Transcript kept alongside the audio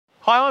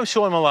Hi, I'm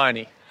Sean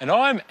Maloney. And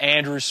I'm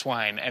Andrew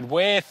Swain, and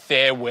we're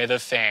fair weather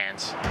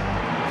fans.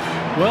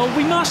 Well,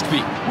 we must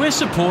be. We're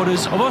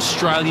supporters of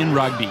Australian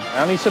rugby.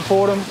 Only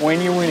support them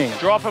when you're winning.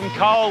 Drop them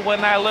cold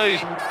when they lose.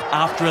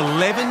 After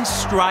 11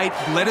 straight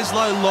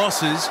Bledisloe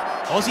losses,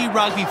 Aussie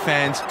rugby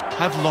fans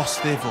have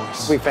lost their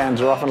voice. Rugby fans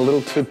are often a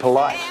little too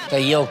polite.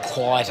 They yell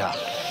quieter.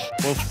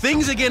 Well,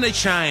 things are going to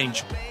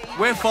change.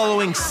 We're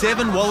following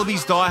 7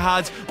 Wallabies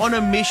diehards on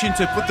a mission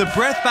to put the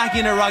breath back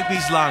into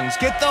rugby's lungs,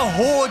 get the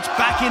hordes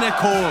back in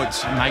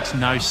accords. It makes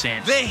no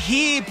sense. They're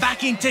here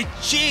backing to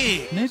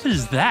cheer. Neither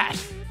is that.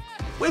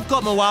 We've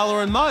got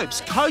Moala and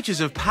Mopes,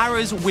 coaches of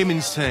Para's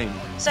women's team.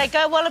 Say,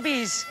 go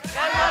Wallabies! Go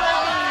Wallabies!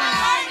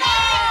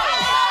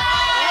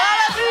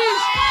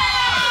 Wallabies!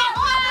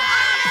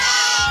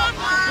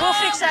 We'll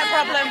fix that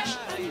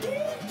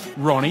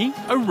problem. Ronnie,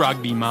 a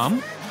rugby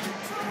mum.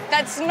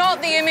 That's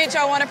not the image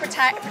I want to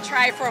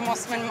portray for a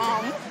Mossman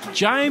mum.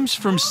 James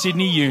from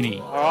Sydney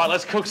Uni. All right,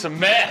 let's cook some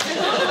meth.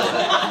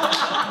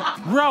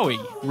 Rowie,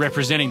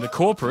 representing the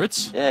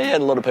corporates. Yeah, a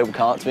lot of people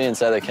come up to me and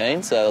say they're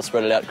keen, so they'll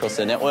spread it out across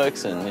their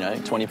networks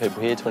and, 20 people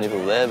here, 20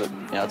 people there, but,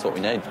 that's what we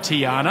need.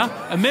 Tiana,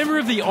 a member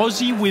of the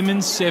Aussie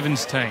Women's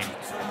Sevens team.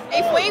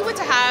 If we were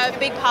to have a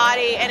big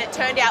party and it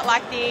turned out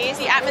like this,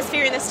 the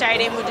atmosphere in the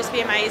stadium would just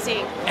be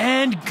amazing.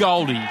 And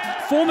Goldie,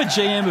 former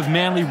GM of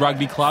Manly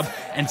Rugby Club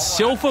and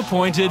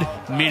self-appointed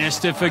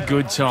Minister for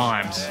Good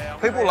Times.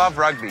 People love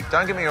rugby,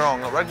 don't get me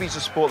wrong. Rugby's a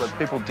sport that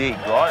people dig,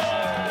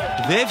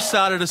 right? They've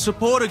started a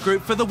supporter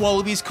group for the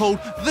Wallabies called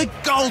the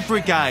Gold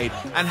Brigade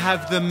and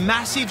have the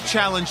massive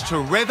challenge to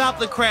rev up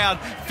the crowd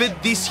for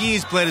this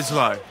year's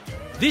Bledisloe.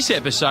 This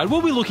episode,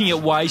 we'll be looking at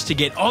ways to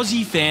get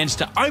Aussie fans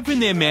to open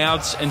their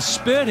mouths and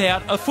spurt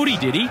out a footy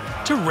ditty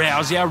to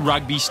rouse our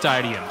rugby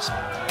stadiums.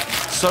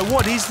 So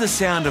what is the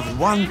sound of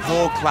one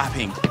paw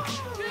clapping?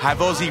 Have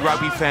Aussie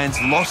rugby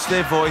fans lost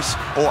their voice,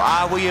 or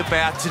are we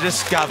about to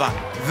discover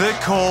the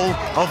call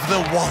of the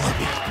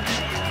Wallaby?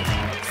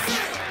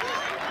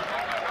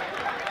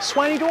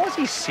 Swaney, do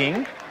Aussies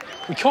sing?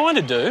 We kind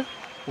of do.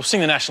 We'll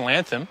sing the national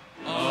anthem.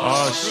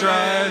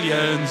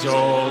 Australians,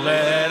 all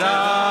let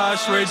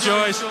us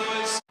rejoice.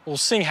 We'll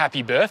sing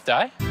Happy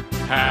Birthday.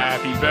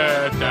 Happy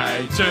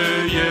birthday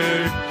to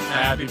you.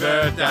 Happy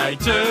birthday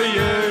to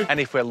you.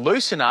 And if we're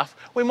loose enough,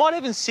 we might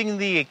even sing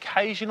the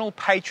occasional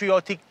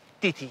patriotic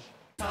ditty.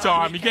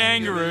 Time the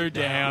kangaroo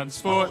down,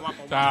 sport.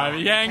 Time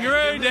the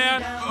kangaroo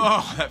down.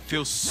 Oh, that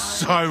feels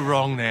so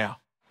wrong now.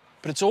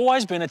 But it's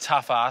always been a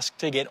tough ask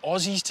to get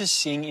Aussies to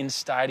sing in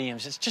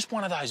stadiums. It's just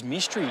one of those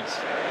mysteries.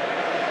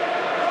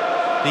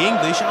 The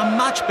English are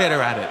much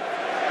better at it.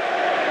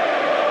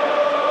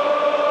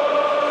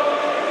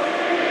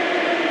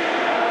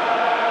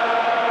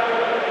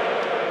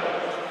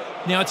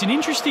 Now, it's an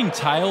interesting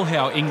tale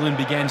how England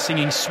began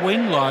singing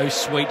Swing Low,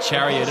 Sweet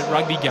Chariot at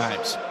rugby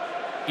games.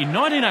 In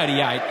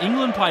 1988,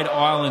 England played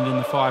Ireland in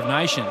the Five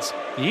Nations.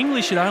 The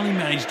English had only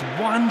managed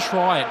 1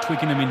 try at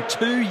Twickenham in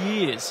 2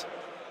 years.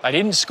 They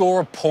didn't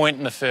score a point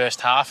in the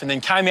first half and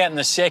then came out in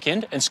the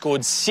second and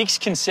scored 6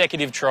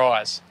 consecutive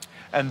tries.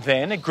 And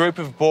then a group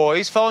of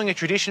boys, following a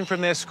tradition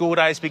from their school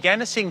days, began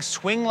to sing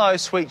Swing Low,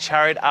 Sweet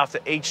Chariot after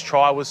each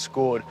try was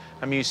scored.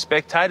 Amused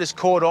spectators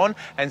caught on,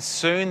 and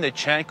soon the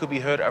chant could be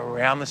heard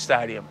around the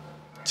stadium.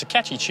 It's a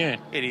catchy tune.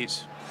 It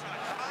is.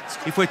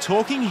 If we're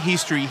talking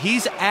history,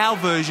 here's our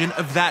version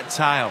of that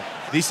tale.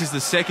 This is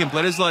the second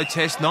Bledisloe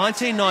Test,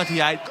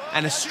 1998,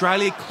 and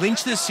Australia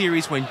clinched the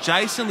series when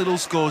Jason Little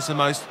scores the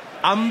most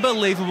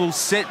unbelievable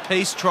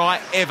set-piece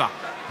try ever.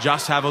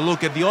 Just have a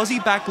look at the Aussie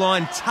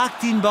backline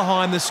tucked in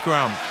behind the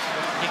scrum.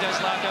 He goes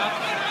Largo.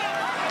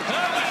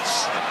 Herbert!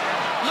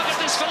 Look at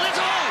this for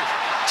Little!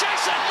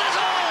 Jason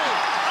Little!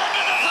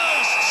 Under the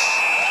posts!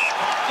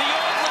 The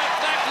All Black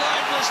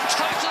backline was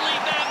totally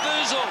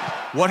bamboozled.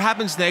 What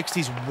happens next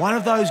is one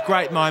of those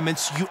great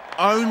moments you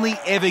only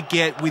ever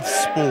get with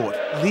sport.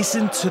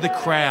 Listen to the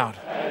crowd.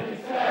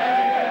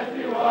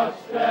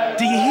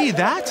 Do you hear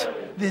that?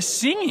 They're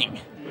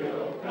singing.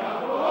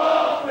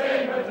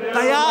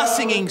 They are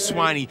singing,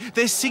 Swaney.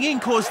 They're singing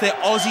because they're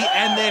Aussie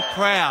and they're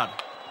proud.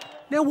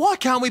 Now, why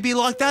can't we be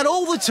like that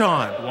all the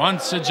time?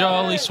 Once a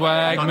jolly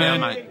swagman. Not now,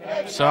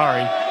 mate.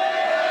 Sorry.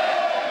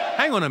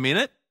 Hang on a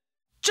minute.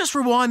 Just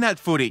rewind that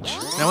footage.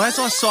 Now, as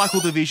I cycle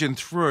the vision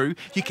through,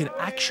 you can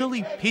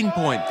actually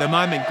pinpoint the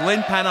moment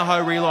Glenn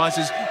Panaho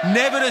realises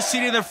never to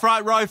sit in the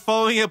front row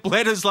following a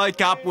Bledisloe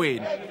Cup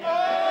win.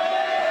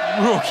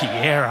 Rookie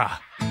error.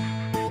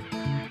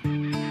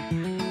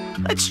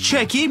 Let's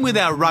check in with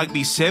our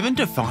Rugby 7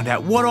 to find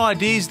out what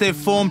ideas they've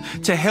formed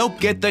to help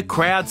get the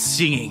crowd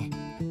singing.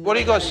 What do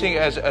you guys think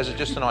as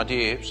just an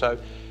idea? So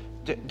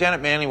down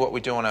at Manly, what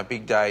we do on our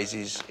big days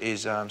is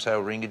say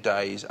our Ringer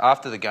Day is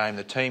after the game,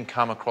 the team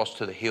come across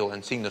to the hill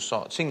and sing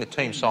the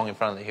team song in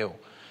front of the hill,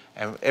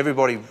 and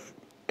everybody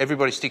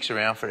sticks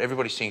around for it.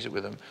 Everybody sings it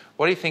with them.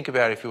 What do you think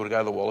about if you were to go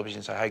to the Wallabies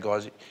and say, hey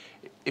guys,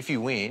 if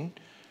you win,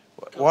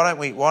 why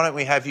don't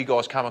we have you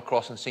guys come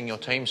across and sing your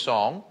team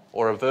song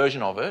or a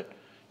version of it?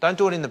 Don't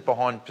do it in the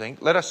behind thing.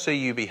 Let us see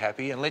you be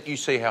happy and let you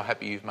see how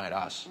happy you've made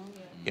us.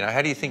 You know,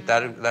 how do you think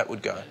that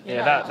would go?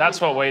 Yeah,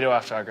 that's what we do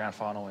after our grand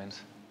final wins.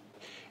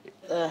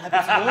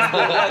 Yeah,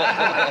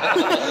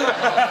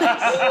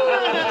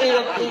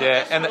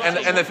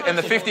 and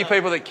the 50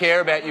 people that care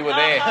about you were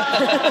there.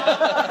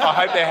 I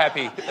hope they're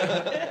happy.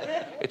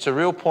 It's a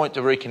real point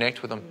to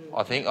reconnect with them,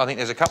 I think. I think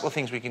there's a couple of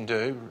things we can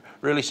do.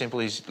 Really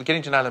simple is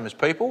getting to know them as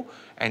people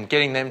and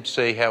getting them to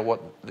see how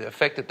what the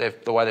effect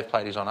that the way they've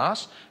played is on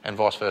us and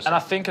vice versa. And I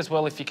think as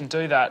well, if you can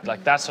do that,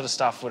 like that sort of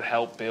stuff would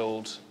help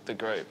build the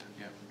group.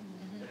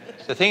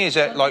 The thing is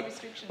that, like,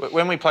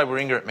 when we play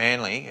Warringah at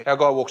Manly, our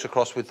guy walks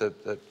across with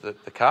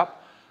the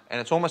cup,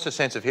 and it's almost a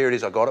sense of, here it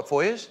is, I got it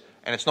for you.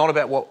 And it's not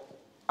about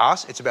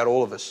us, it's about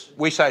all of us.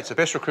 We say it's the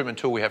best recruitment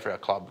tool we have for our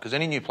club, because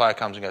any new player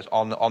comes and goes,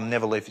 I'll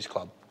never leave this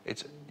club.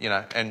 It's, you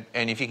know, and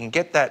if you can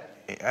get that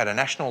at a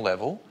national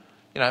level,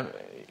 you know,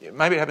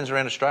 maybe it happens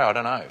around Australia, I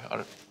don't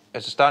know.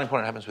 As a starting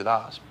point, it happens with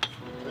us.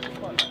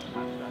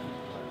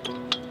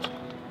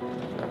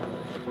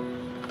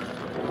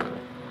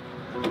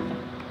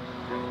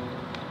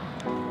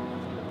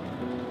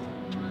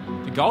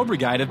 The Gold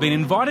Brigade have been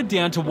invited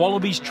down to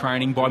Wallaby's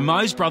training by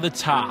Mo's brother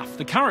Taff,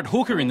 the current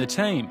hooker in the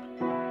team.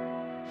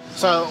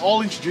 So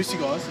I'll introduce you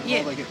guys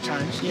while they get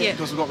changed,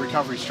 because we've got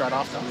recovery straight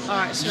after. All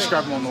right, so just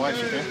grab them on the way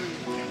if you can.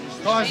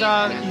 Guys,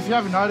 if you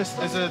haven't noticed,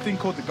 there's a thing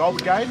called the Gold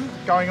Brigade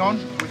going on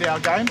with our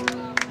game.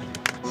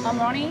 I'm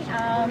Ronnie.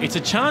 It's a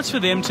chance for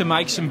them to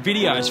make some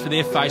videos for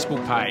their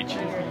Facebook page.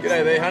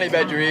 G'day there, Honey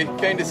Badger here.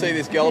 Keen to see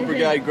this Gold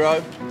Brigade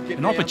grow.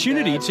 An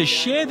opportunity to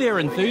share their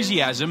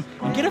enthusiasm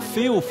and get a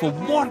feel for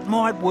what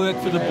might work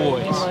for the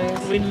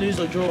boys. Win, lose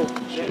or draw.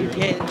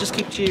 Yeah, just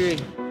keep cheering.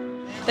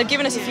 They've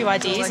given us a few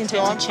ideas in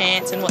terms of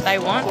chants and what they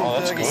want. Oh,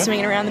 that's good.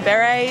 Swinging around the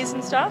berets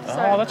and stuff. So,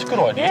 oh, that's a good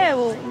idea. Yeah,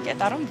 we'll get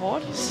that on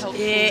board.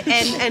 Yeah,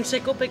 and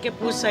Seko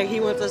Peke say he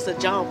wants us to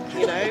jump,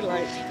 you know,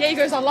 like... Yeah, he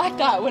goes, I like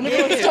that. When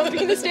everyone's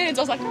jumping in the stands,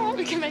 I was like, oh,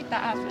 we can make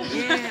that happen.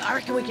 Yeah, I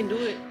reckon we can do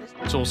it.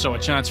 It's also a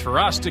chance for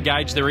us to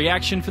gauge the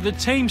reaction for the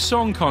team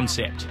song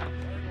concept.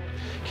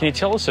 Can you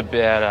tell us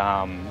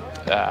about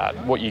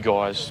what you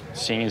guys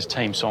sing as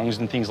team songs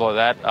and things like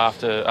that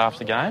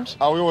after games?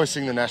 We always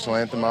sing the national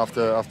anthem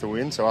after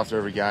win. So after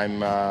every game,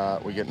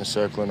 we get in a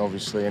circle, and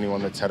obviously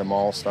anyone that's had a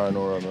milestone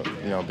or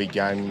a big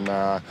game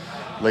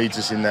leads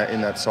us in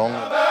that song.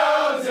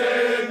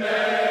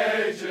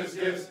 Nature's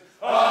gifts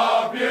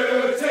of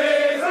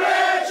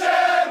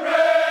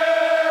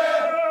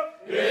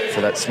for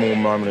that small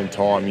moment in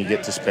time, you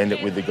get to spend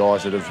it with the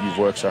guys that you've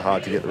worked so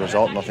hard to get the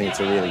result, and I think it's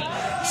a really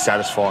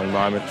satisfying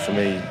moment for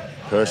me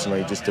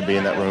personally, just to be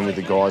in that room with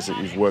the guys that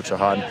you've worked so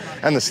hard,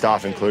 and the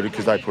staff included,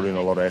 because they put in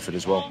a lot of effort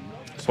as well.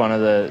 It's one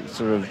of the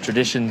sort of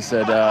traditions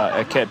that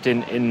are kept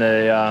in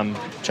the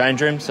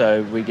change room,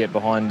 so we get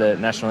behind the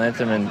national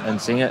anthem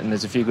and sing it, and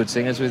there's a few good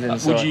singers within the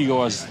side. Would you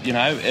guys,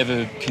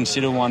 ever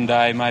consider one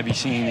day maybe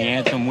singing the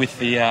anthem with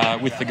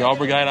the Gold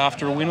Brigade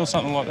after a win or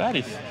something like that,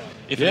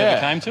 if it ever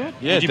came to it?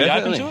 Yeah, would you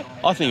definitely. be open to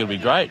it? I think it'd be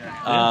great,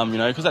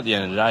 because at the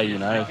end of the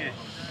day,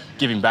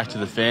 giving back to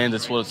the fans,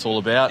 that's what it's all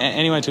about.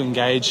 Anyway, to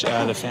engage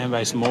the fan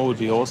base more would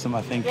be awesome.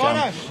 I think you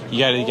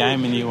go to the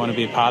game and you want to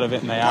be a part of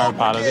it, and they are a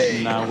part of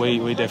it, and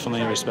we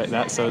definitely respect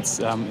that. So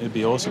it'd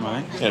be awesome,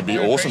 I think. Yeah, it'd be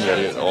awesome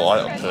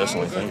I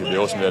personally think it'd be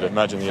awesome to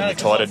imagine the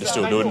tight end to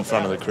still do it in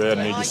front of the crowd,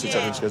 and he just sits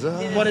up and just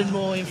goes, Wanted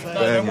more info.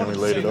 Bang, and we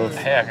lead it off.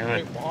 How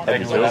good.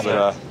 That'd be cool,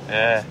 but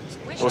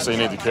also you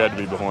need the crowd to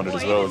be behind it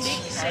as well.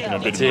 It's a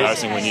bit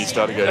embarrassing when you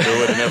start to go do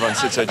it and everyone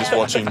sits there just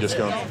watching, just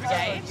going.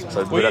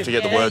 So we'd have to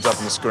get the words up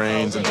on the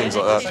screens and things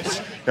like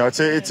that. No, it's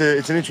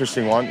an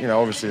interesting one.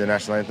 Obviously the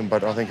national anthem,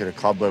 but I think at a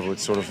club level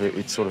it's sort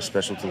of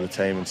special to the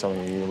team and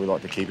something we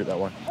like to keep it that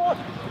way.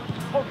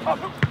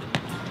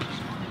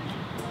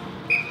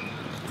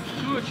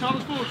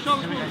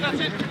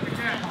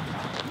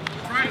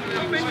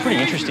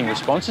 Pretty interesting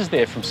responses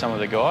there from some of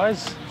the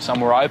guys. Some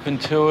were open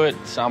to it,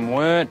 some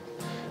weren't.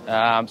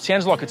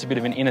 Sounds like it's a bit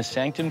of an inner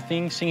sanctum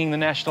thing, singing the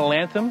national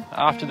anthem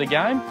after the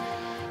game.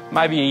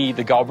 Maybe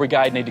the Gold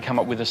Brigade need to come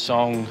up with a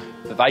song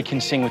that they can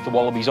sing with the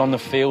Wallabies on the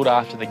field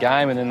after the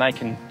game, and then they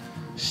can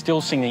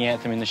still sing the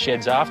anthem in the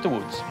sheds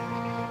afterwards.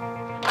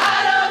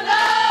 I don't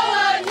know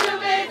what you've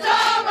been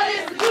told, but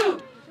it's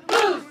the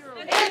blues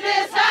in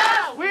this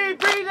house. We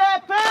bring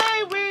that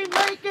pain, we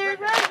make it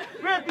rain.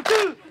 Ready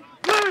to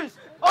blues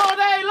all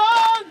day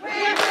long. We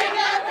bring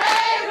that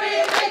pain, we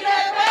make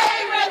that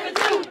pain. Ready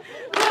to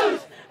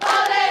blues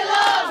all day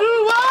long. Do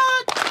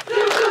what?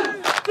 Do blues.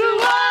 Do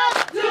what?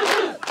 Do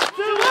blues.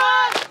 Do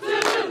what? Do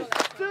blues.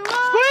 Do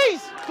what?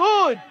 Squeeze!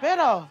 Good,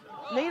 better.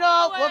 Lead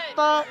up, what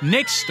the...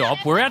 Next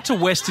stop, we're out to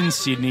Western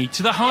Sydney,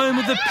 to the home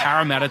of the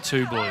Parramatta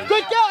Two Blues.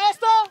 Good girl,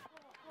 Esther!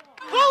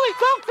 Chloe,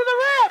 talk to the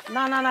ref!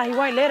 No, he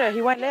won't let her,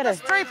 he won't let her.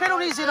 That's 3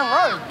 penalties in a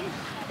row.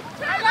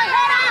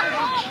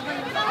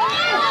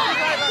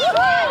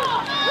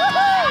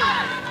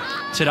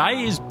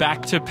 Today is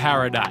Back to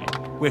Para Day,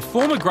 where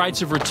former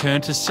greats have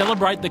returned to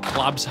celebrate the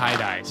club's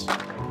heydays.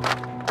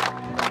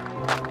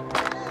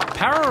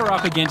 Para are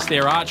up against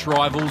their arch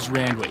rivals,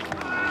 Randwick.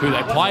 who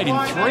they played in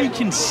 3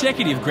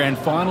 consecutive grand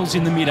finals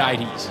in the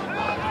mid-80s.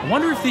 I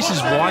wonder if this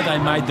is why they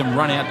made them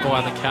run out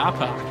by the car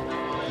park.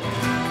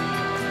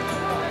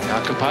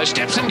 Jacopo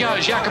steps and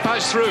goes.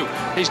 Jacopo's through.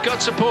 He's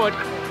got support.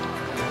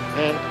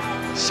 And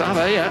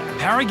Savea.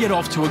 Para get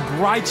off to a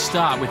great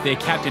start with their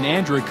captain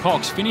Andrew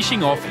Cox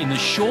finishing off in the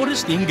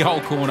shortest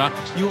in-goal corner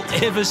you'll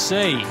ever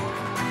see.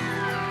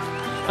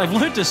 They've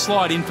learnt to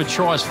slide in for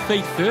tries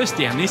feet first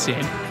down this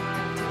end.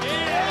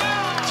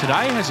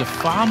 Today has a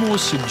far more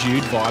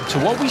subdued vibe to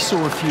what we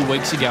saw a few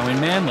weeks ago in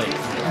Manly,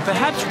 and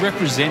perhaps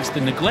represents the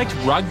neglect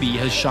rugby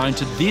has shown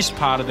to this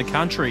part of the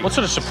country. What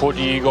sort of support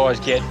do you guys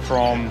get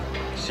from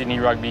Sydney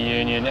Rugby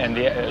Union and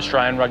the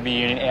Australian Rugby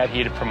Union out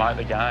here to promote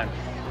the game?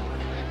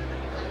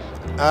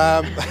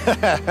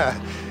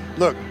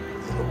 Look,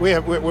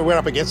 we're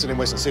up against it in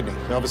Western Sydney.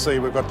 Obviously,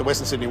 we've got the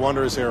Western Sydney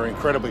Wanderers who are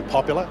incredibly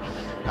popular.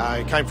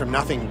 It came from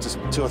nothing just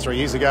 2 or 3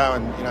 years ago,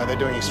 and they're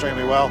doing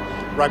extremely well.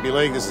 Rugby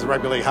League, this is the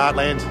Rugby League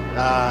heartland.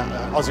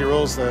 Aussie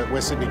Rules, the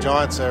West Sydney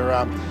Giants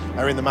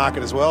are in the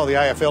market as well. The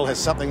AFL has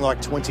something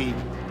like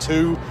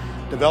 22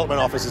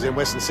 development offices in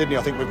Western Sydney.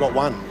 I think we've got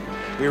 1.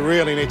 We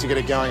really need to get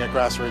it going at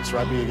grassroots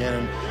rugby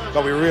again,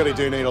 but we really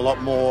do need a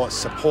lot more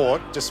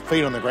support, just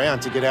feet on the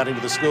ground, to get out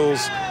into the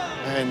schools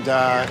and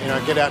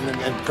get out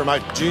and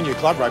promote junior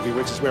club rugby,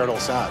 which is where it all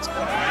starts.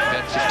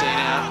 About 15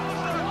 out.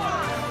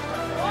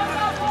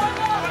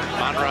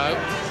 Munro.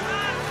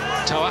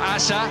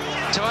 Toa'asa.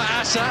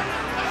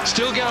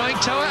 Still going.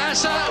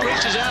 Toa'asa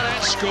reaches out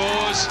and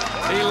scores.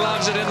 He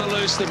loves it in the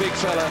loose, the big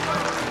fella.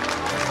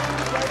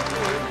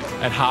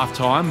 At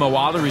half-time,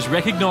 Moala is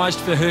recognised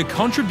for her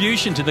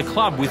contribution to the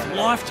club with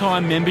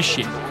lifetime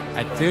membership.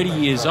 At 30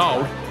 years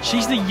old,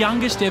 she's the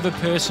youngest ever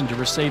person to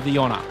receive the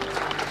honour.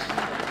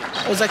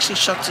 I was actually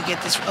shocked to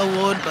get this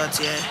award, but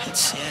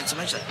it's a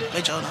major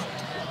honour.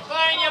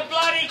 Playing your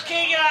bloody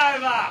king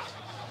over!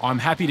 I'm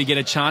happy to get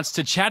a chance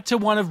to chat to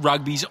one of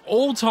rugby's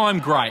all-time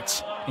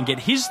greats and get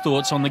his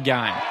thoughts on the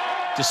game.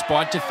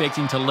 Despite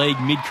defecting to league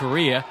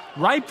mid-career,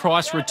 Ray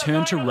Price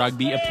returned to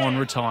rugby upon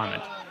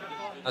retirement.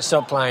 I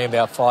stopped playing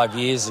about 5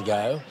 years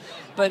ago,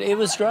 but it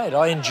was great.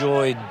 I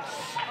enjoyed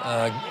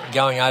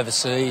going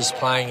overseas,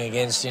 playing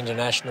against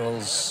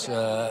internationals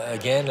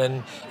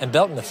again, and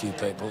belting a few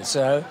people.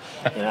 So,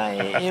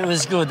 it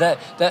was good.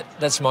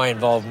 That's my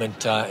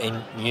involvement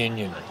in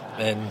union,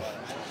 and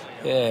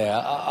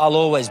yeah, I'll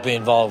always be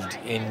involved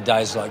in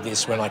days like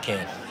this when I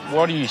can.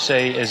 What do you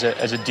see as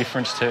a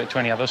difference to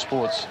any other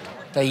sports?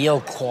 They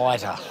yell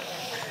quieter.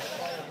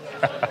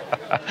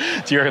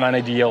 Do you reckon they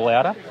need to yell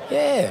louder?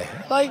 Yeah,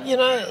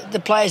 the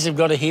players have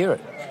got to hear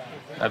it.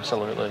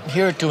 Absolutely.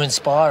 Hear it to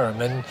inspire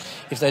them, and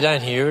if they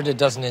don't hear it, it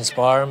doesn't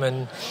inspire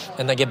them,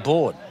 and they get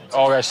bored.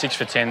 I'll go 6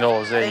 for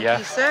 $10. There you go. Thank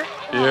you, sir.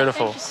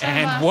 Beautiful. Thank you so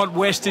And much. what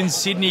Western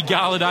Sydney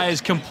Gala Day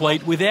is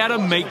complete without a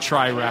meat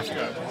tray raffle.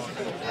 Ready?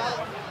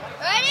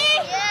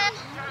 Yeah.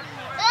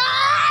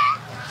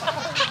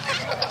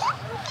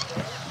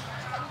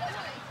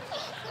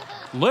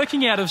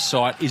 Lurking out of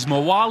sight is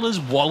Moala's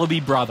Wallaby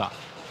brother.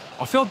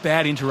 I felt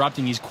bad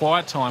interrupting his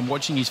quiet time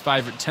watching his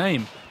favourite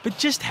team, but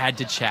just had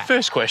to chat.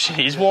 First question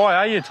is, why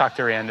are you tucked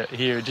around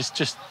here? Just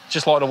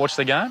like to watch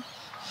the game?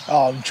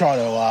 Oh, I'm trying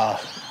to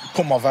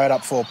put my vote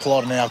up for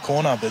Plot in our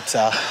corner, but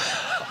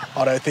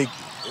I don't think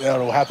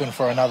that'll happen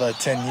for another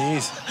 10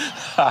 years.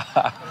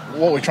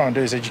 What we're trying to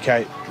do is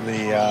educate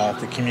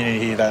the community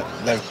here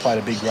that they've played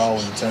a big role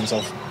in terms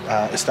of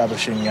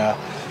establishing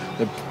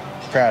the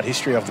proud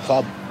history of the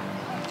club.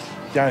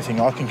 The only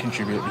thing I can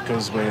contribute,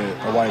 because we're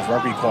away with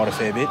rugby quite a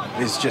fair bit,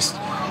 is just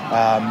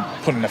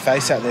putting a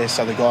face out there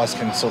so the guys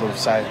can sort of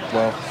say,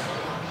 well,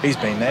 he's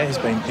been there, he's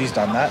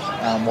done that,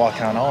 why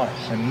can't I?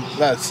 And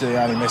that's the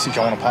only message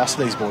I want to pass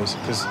to these boys,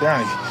 because they're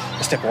only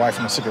a step away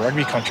from a Super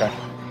Rugby contract.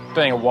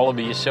 Being a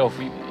Wallaby yourself,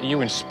 are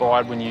you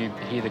inspired when you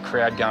hear the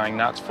crowd going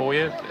nuts for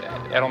you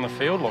out on the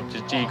field? Like,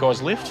 do you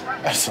guys lift?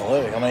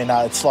 Absolutely. I mean,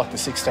 it's like the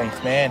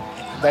 16th man.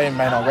 They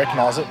may not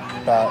recognise it,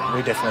 but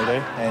we definitely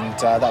do. And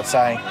that's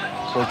saying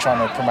we're trying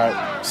to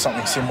promote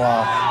something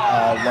similar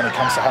when it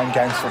comes to home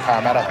games for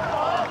Parramatta.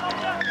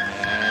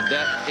 And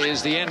that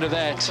is the end of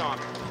that.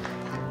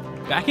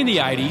 Back in the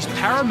 80s,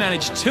 Para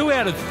managed 2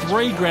 out of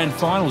 3 grand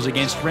finals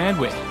against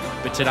Randwick,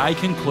 but today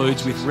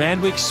concludes with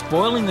Randwick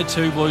spoiling the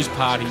Two Blues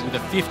party with a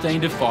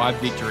 15-5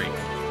 victory.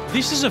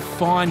 This is a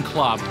fine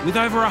club with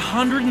over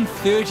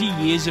 130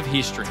 years of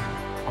history.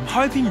 I'm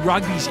hoping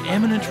rugby's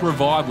eminent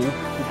revival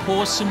will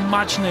pour some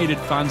much-needed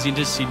funds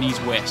into Sydney's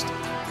west.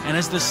 And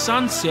as the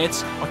sun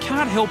sets, I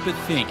can't help but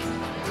think,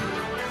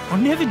 I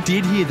never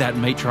did hear that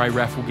meat tray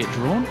raffle get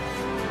drawn.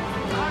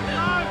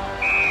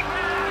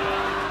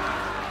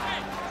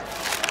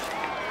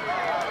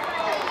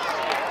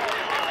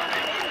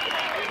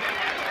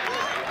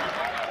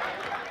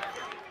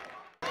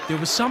 There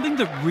was something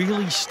that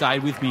really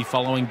stayed with me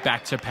following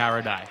back to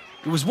Para Day.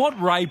 It was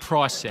what Ray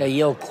Price said. They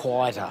yell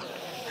quieter.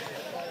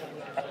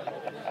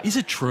 Is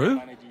it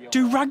true?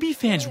 Do rugby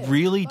fans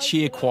really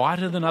cheer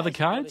quieter than other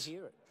codes?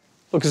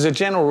 Look, as a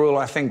general rule,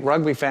 I think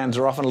rugby fans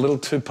are often a little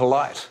too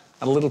polite.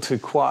 and a little too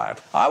quiet.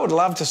 I would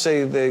love to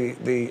see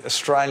the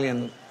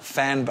Australian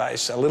fan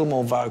base a little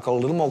more vocal, a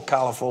little more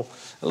colourful,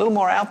 a little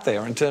more out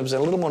there in terms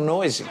of a little more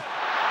noisy.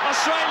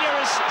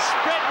 Australia is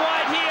spread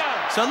wide here.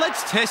 So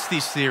let's test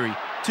this theory.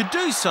 To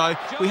do so,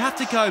 we have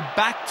to go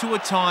back to a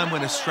time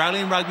when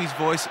Australian rugby's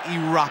voice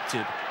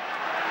erupted.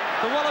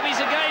 The Wallabies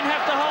again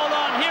have to hold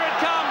on. Here it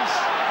comes.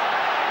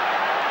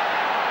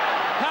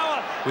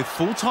 Power. With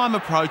full time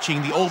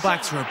approaching, the All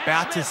Blacks are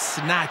about to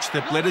snatch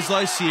the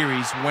Bledisloe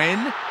series when...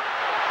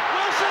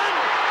 Wilson!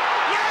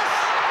 Yes!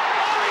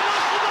 Oh, he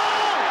lost the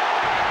ball!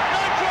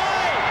 No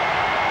try!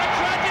 A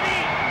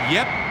tragedy!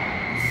 Yep,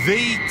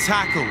 the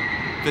tackle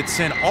that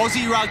sent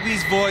Aussie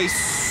rugby's voice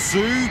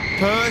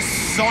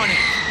supersonic.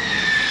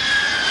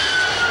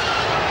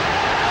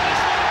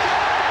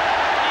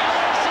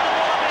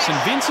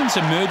 St Vincent's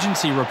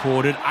emergency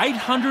reported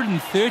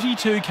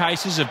 832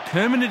 cases of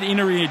permanent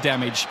inner ear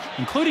damage,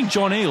 including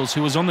John Eales,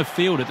 who was on the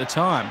field at the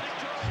time.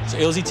 So,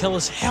 Ealesy, tell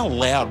us, how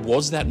loud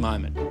was that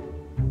moment?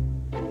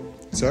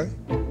 Sorry?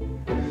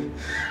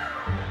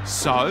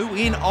 So,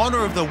 in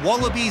honour of the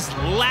Wallabies'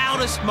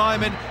 loudest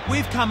moment,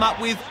 we've come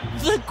up with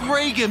the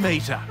Grieger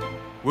meter.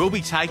 We'll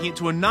be taking it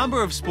to a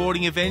number of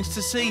sporting events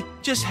to see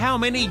just how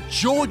many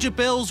Georgia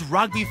Bells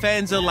rugby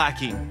fans are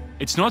lacking.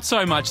 It's not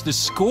so much the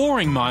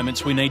scoring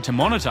moments we need to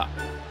monitor.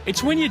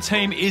 It's when your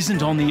team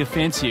isn't on the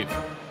offensive.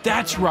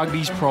 That's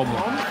rugby's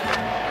problem.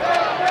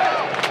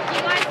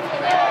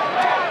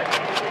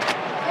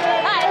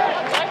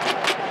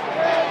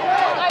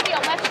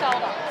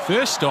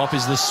 First stop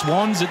is the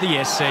Swans at the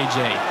SCG.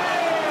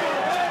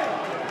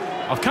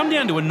 I've come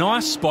down to a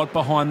nice spot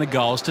behind the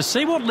goals to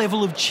see what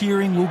level of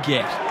cheering we'll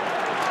get.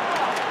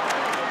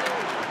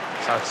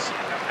 So it's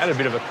at a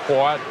bit of a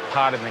quiet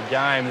part in the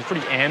game. It's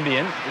pretty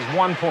ambient. There's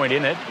 1 point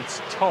in it. It's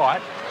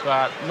tight,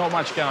 but not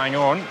much going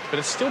on. But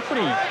it's still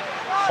pretty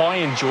high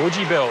in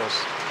Georgie bells.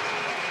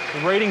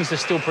 The readings are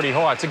still pretty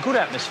high. It's a good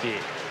atmosphere.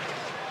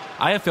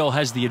 AFL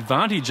has the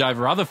advantage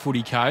over other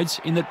footy codes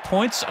in that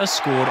points are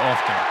scored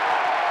often.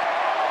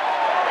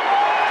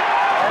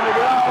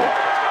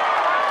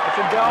 It's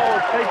a goal.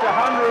 It keeps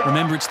 100.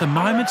 Remember, it's the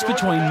moments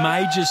between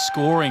major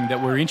scoring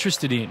that we're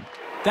interested in.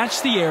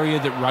 That's the area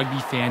that rugby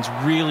fans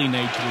really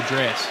need to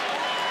address.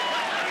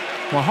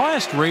 My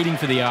highest reading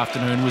for the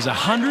afternoon was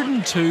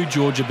 102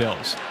 Georgia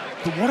Bells.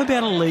 But what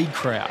about a league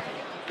crowd?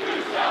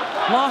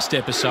 Last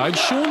episode,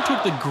 Sean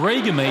took the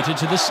Grieger meter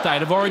to the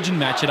State of Origin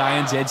match at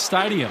ANZ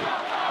Stadium.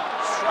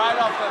 Straight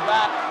off the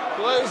bat,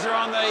 Blues are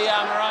on the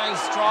Maroons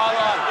try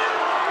line.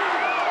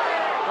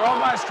 We're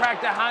almost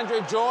cracked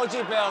 100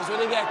 Georgia Bells. We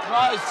didn't get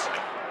close.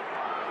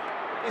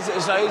 So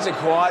it's a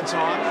quiet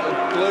time.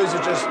 The Blues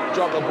have just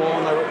dropped the ball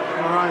on the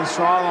Maroons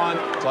try line.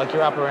 It's like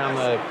you're up around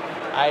the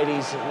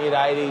 80s,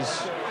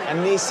 mid-80s.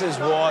 And this is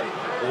what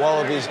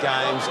Wallabies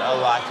games are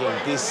lacking.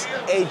 This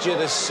edge of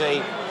the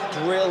seat,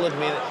 thrill of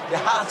minute. Your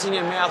heart's in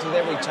your mouth with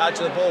every touch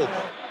of the ball.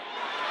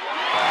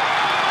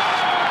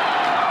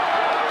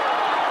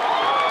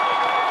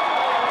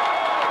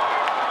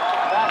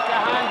 Back to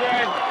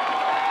 100.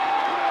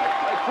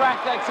 They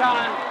cracked that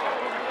time.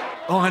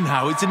 Oh, I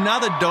know, it's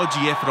another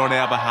dodgy effort on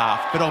our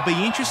behalf, but I'll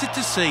be interested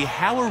to see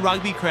how a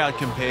rugby crowd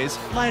compares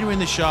later in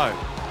the show.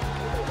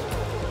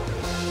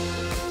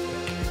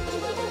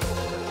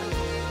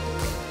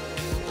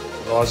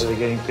 The guys that are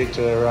getting picked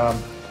are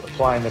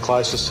playing the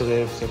closest to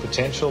their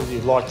potential.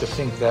 You'd like to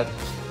think that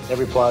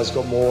every player's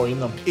got more in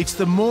them. It's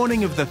the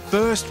morning of the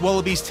first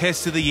Wallabies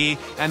test of the year,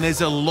 and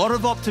there's a lot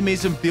of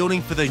optimism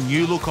building for the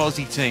new-look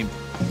Aussie team.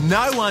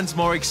 No one's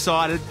more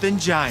excited than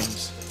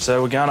James.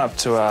 So we're going up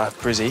to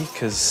Brizzy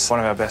because one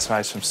of our best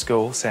mates from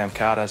school, Sam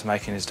Carter, is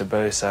making his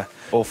debut. So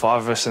all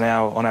 5 of us are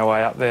now on our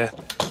way up there.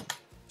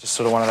 Just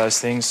sort of one of those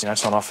things. You know,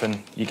 it's not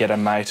often you get a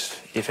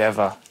mate, if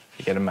ever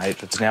you get a mate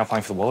that's now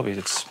playing for the Wallabies.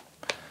 It's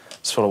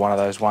sort of one of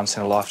those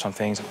once-in-a-lifetime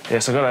things. Yeah,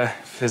 so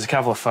there's a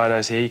couple of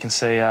photos here. You can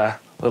see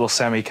little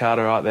Sammy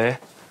Carter right there.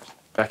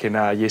 Back in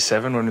Year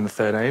 7, when in the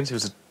 13s. He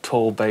was a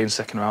tall bean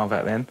second row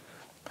back then.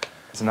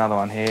 There's another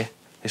one here.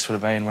 This would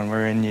have been when we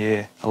were in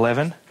Year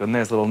 11. And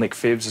there's little Nick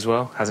Phibbs as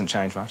well. Hasn't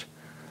changed much.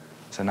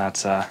 So no,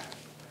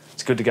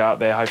 it's good to go up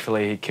there.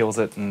 Hopefully he kills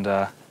it and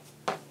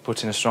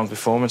puts in a strong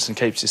performance and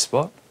keeps his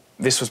spot.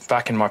 This was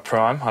back in my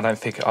prime. I don't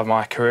think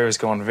my career has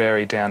gone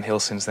very downhill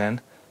since then.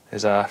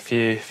 There's a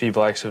few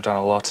blokes who've done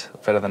a lot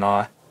better than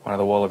I. One of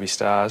the Wallaby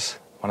stars,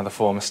 one of the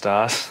former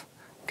stars,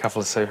 a couple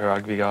of Super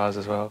Rugby guys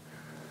as well.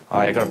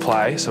 I got to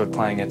play, so we're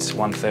playing at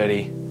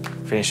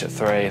 1:30, finish at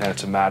 3, and then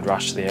it's a mad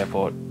rush to the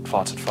airport.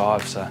 Flight's at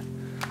 5, so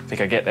I think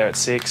I get there at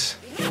 6,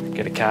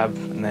 get a cab,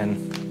 and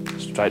then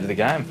straight to the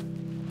game.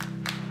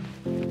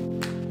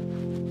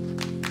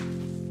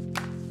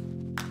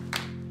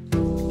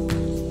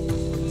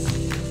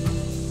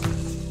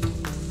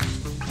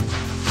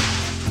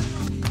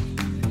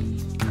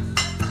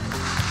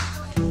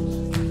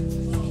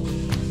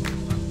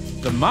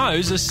 The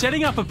Moes are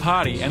setting up a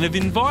party and have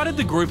invited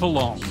the group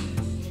along.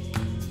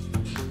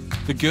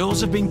 The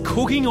girls have been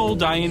cooking all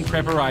day in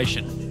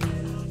preparation.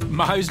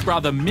 Mo's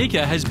brother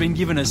Mika has been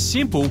given a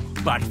simple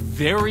but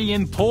very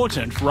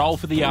important role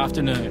for the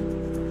afternoon.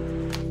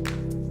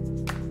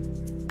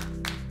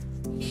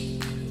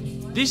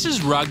 This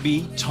is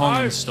rugby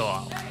Tongan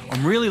style.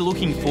 I'm really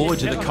looking forward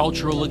to the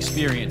cultural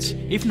experience,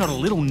 if not a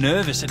little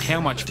nervous at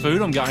how much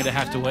food I'm going to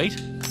have to eat.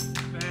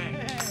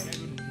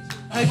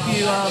 Hope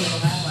you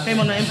came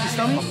on an empty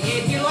stomach.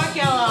 Yeah, do you like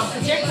our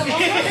projector?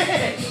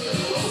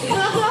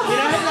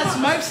 That's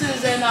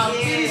Mopes's and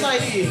Kitty's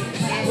idea.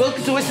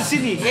 Welcome to Western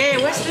Sydney.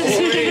 Yeah, Western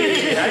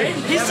Sydney.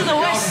 Here's to the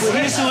west.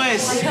 Here's to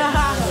west.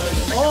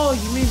 Oh,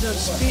 you mean the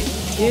spit?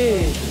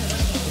 Yeah.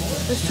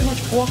 There's too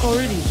much pork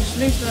already. Just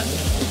leave that.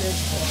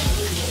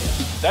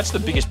 That's the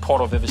biggest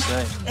pot I've ever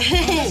seen.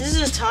 This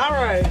is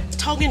taro.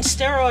 Tongan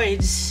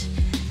steroids.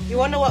 You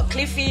wonder what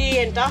Cliffy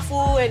and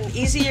Duffel and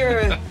Izzy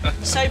are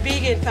so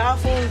big and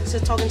powerful? It's the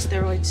Tongan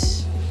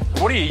steroids.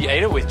 What do you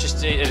eat it with?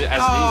 Just eat it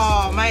as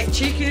Oh, mate,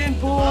 chicken,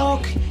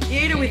 pork. You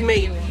eat it with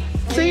meat.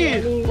 See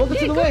you. Welcome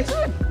to the West.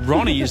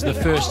 Ronnie is the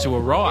first to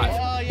arrive.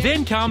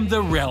 Then come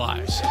the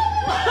Rellos.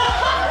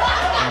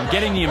 I'm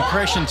getting the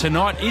impression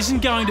tonight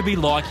isn't going to be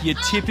like your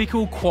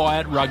typical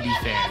quiet rugby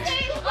fans.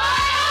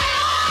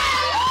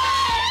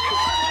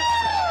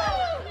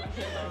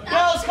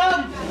 Girls,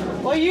 come.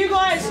 Well, you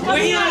guys, come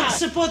here to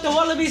support the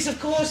Wallabies, of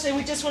course, and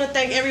we just want to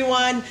thank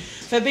everyone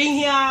for being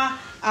here,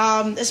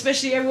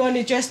 especially everyone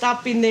who dressed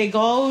up in their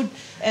gold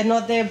and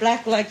not their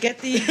black like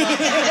Getty.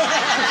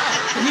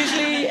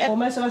 Usually, well,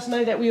 most of us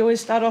know that we always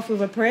start off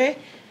with a prayer.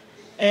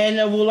 And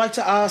we'd like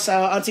to ask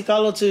our Auntie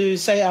Carlo to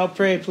say our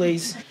prayer,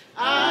 please.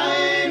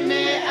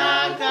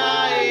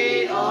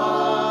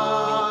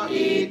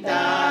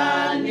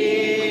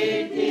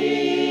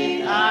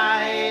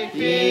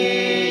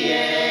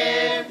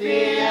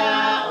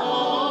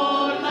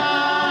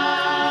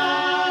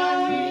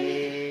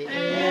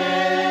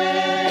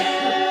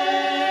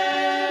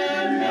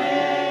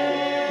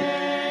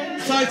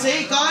 So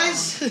to eat,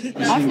 guys.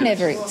 I've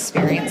never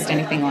experienced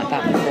anything like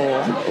that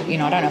before. You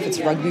know, I don't know if it's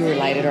rugby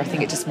related or I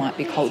think it just might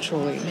be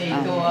culturally for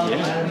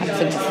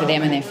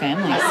them and their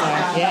families. So,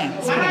 yeah,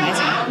 it's pretty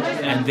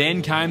amazing. And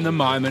then came the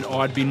moment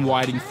I'd been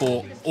waiting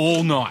for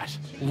all night.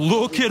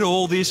 Look at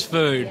all this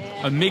food.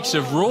 A mix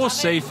of raw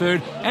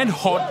seafood and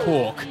hot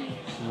pork.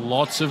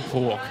 Lots of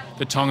pork.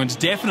 The Tongans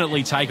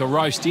definitely take a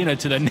roast dinner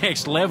to the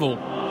next level.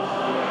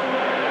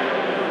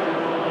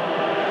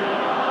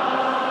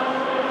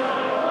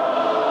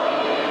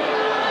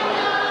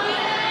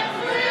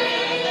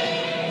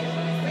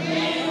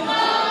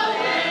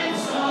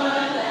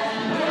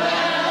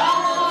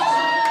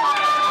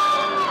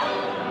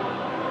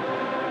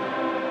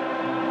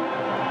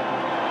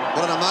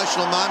 What an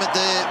emotional moment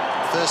there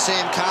for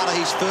Sam Carter,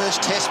 his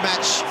first test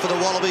match for the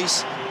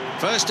Wallabies.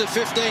 First of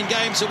 15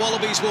 games the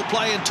Wallabies will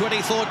play in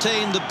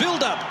 2014. The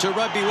build-up to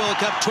Rugby World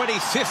Cup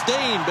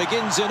 2015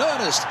 begins in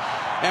earnest.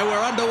 And we're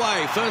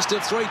underway. First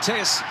of 3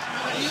 tests.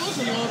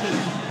 He's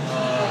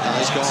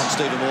gone,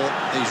 Stephen Moore.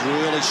 He's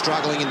really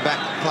struggling in back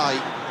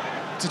play.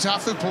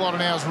 Tatafu Pilota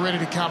now is ready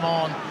to come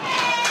on.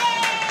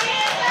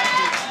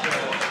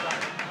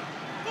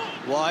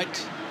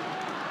 White.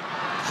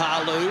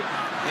 Palu.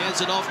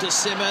 Hands it off to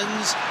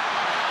Simmons.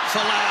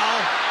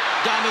 Folau.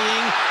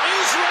 Dummying.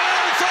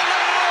 Israel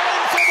Folau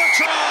in for the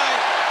try.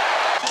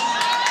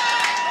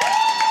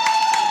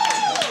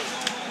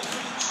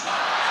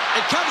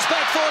 It comes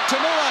back for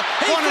Tamura.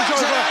 He throws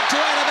it out to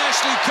Adam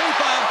Ashley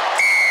Cooper.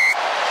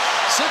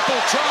 Simple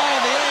try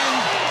in the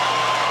end.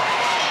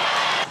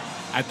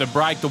 At the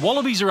break, the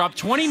Wallabies are up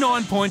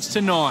 29 points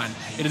to 9.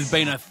 It has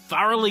been a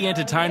thoroughly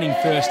entertaining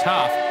first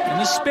half,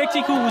 and the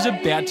spectacle was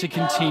about to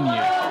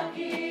continue.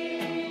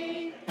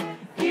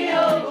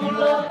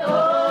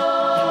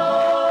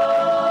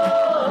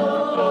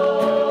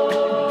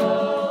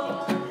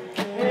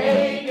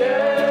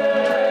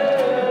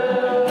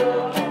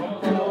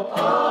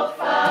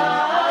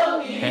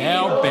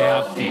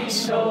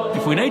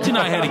 If we need to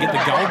know how to get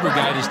the Gold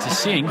Brigaders to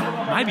sing,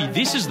 maybe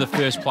this is the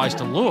first place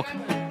to look.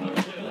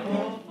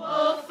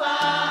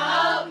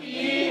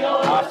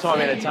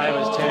 Half-time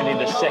entertainment has turned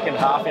into second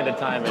half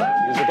entertainment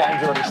because the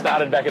game's already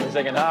started back in the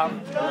second half.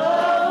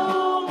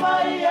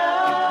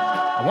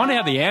 I wonder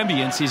how the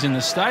ambience is in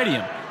the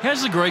stadium.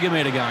 How's the Grieger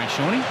meter going,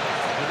 Shawnee?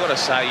 I've got to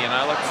say, you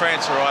know, like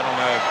France are right on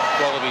the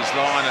Wallabies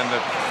line and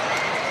the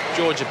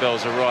Georgia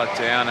Bells are right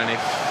down, and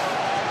if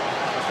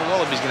the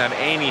Wallabies going to have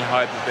any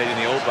hope of beating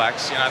the All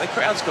Blacks, you know, the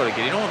crowd's got to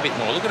get in on a bit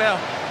more. Look at our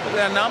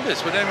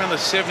numbers. We're down around the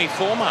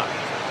 74 mark.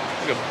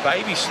 Look at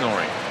baby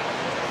snoring.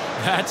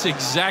 That's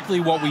exactly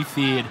what we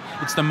feared.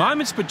 It's the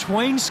moments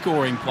between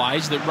scoring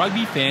plays that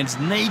rugby fans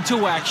need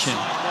to action.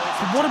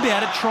 But what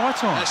about at try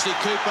time? Ashley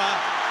Cooper,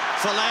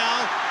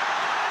 Folau.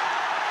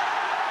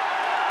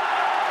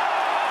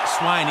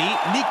 Swaney,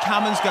 Nick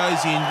Cummins goes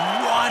in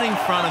right in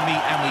front of me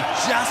and we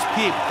just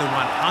pipped the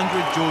 100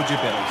 Georgia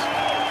Bells.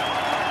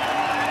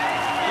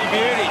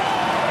 Beauty.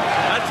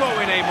 That's what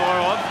we need more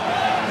of.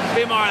 A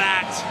bit more of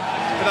that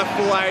for the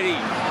full 80.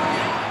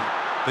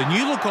 The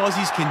new look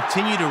Aussies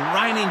continue to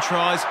rein in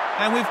tries,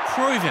 and we've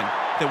proven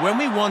that when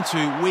we want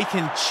to, we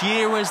can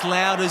cheer as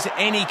loud as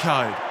any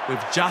code.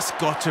 We've just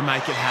got to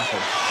make it happen.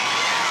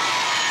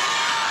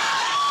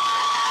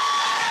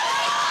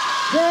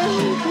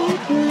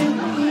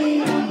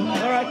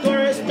 All right,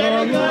 chorus,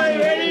 ready?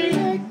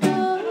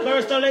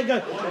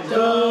 let go.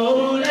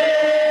 Don't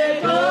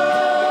let go.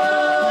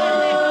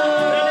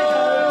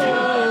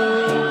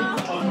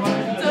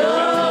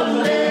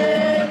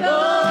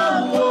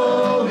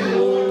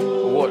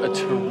 What a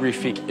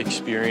terrific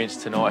experience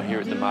tonight here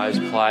at the Mo's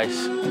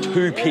Place.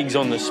 2 pigs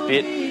on the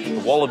spit. The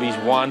Wallabies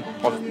won.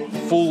 I'm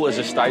full as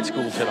a state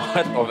school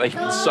tonight. I've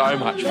eaten so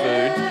much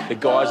food. The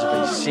guys have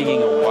been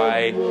singing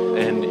away,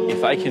 and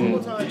if they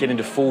can get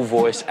into full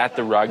voice at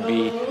the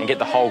rugby and get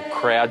the whole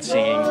crowd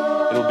singing,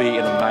 it'll be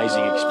an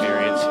amazing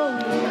experience.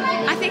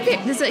 I think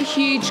that there's a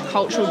huge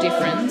cultural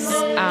difference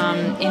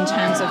in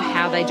terms of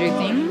how they do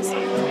things,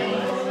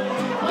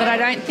 but I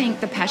don't think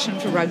the passion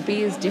for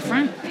rugby is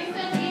different.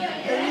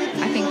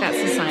 I think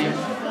that's the same.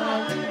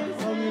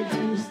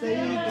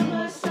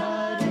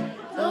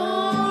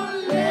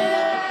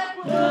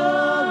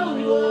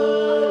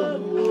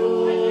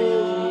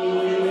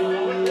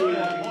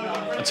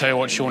 I tell you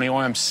what, Shawnee,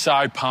 I am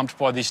so pumped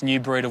by this new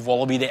breed of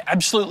Wallaby. They're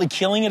absolutely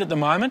killing it at the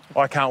moment.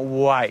 I can't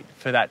wait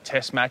for that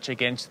test match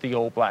against the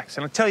All Blacks.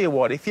 And I tell you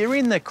what, if you're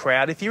in the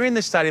crowd, if you're in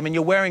the stadium and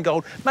you're wearing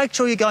gold, make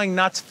sure you're going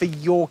nuts for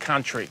your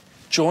country.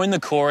 Join the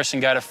chorus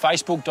and go to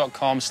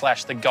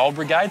facebook.com/The Gold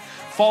Brigade.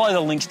 Follow the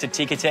links to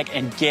Ticketek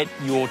and get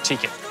your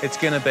ticket. It's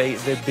going to be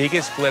the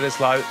biggest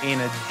Bledisloe in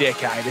a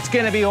decade. It's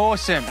going to be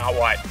awesome. Can't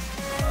wait.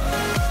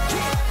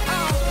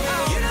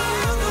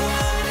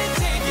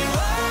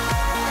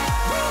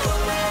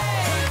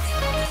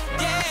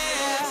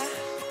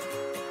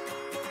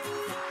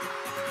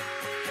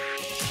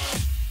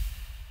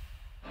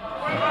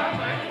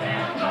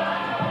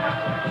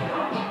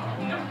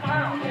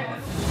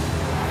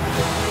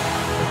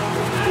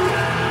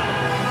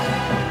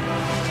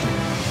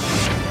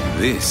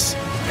 This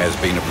has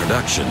been a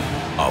production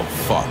of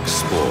Fox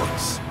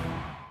Sports.